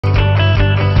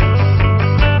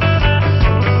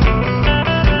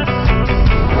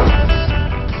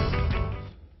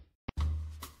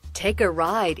Take a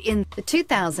ride in the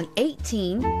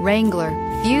 2018 Wrangler.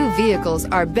 Few vehicles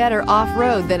are better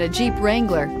off-road than a Jeep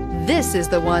Wrangler. This is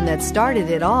the one that started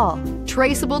it all.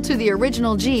 Traceable to the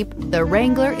original Jeep, the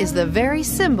Wrangler is the very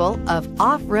symbol of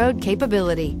off-road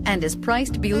capability and is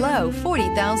priced below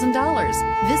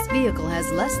 $40,000. This vehicle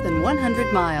has less than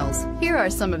 100 miles. Here are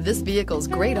some of this vehicle's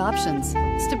great options: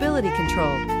 stability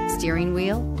control, steering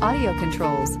wheel audio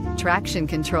controls, traction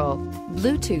control,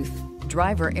 Bluetooth,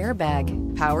 driver airbag,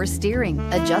 power steering,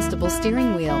 adjustable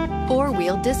steering wheel,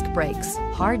 four-wheel disc brakes,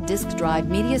 hard disk drive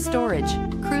media storage,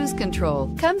 cruise control.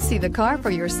 Come see the car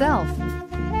for yourself.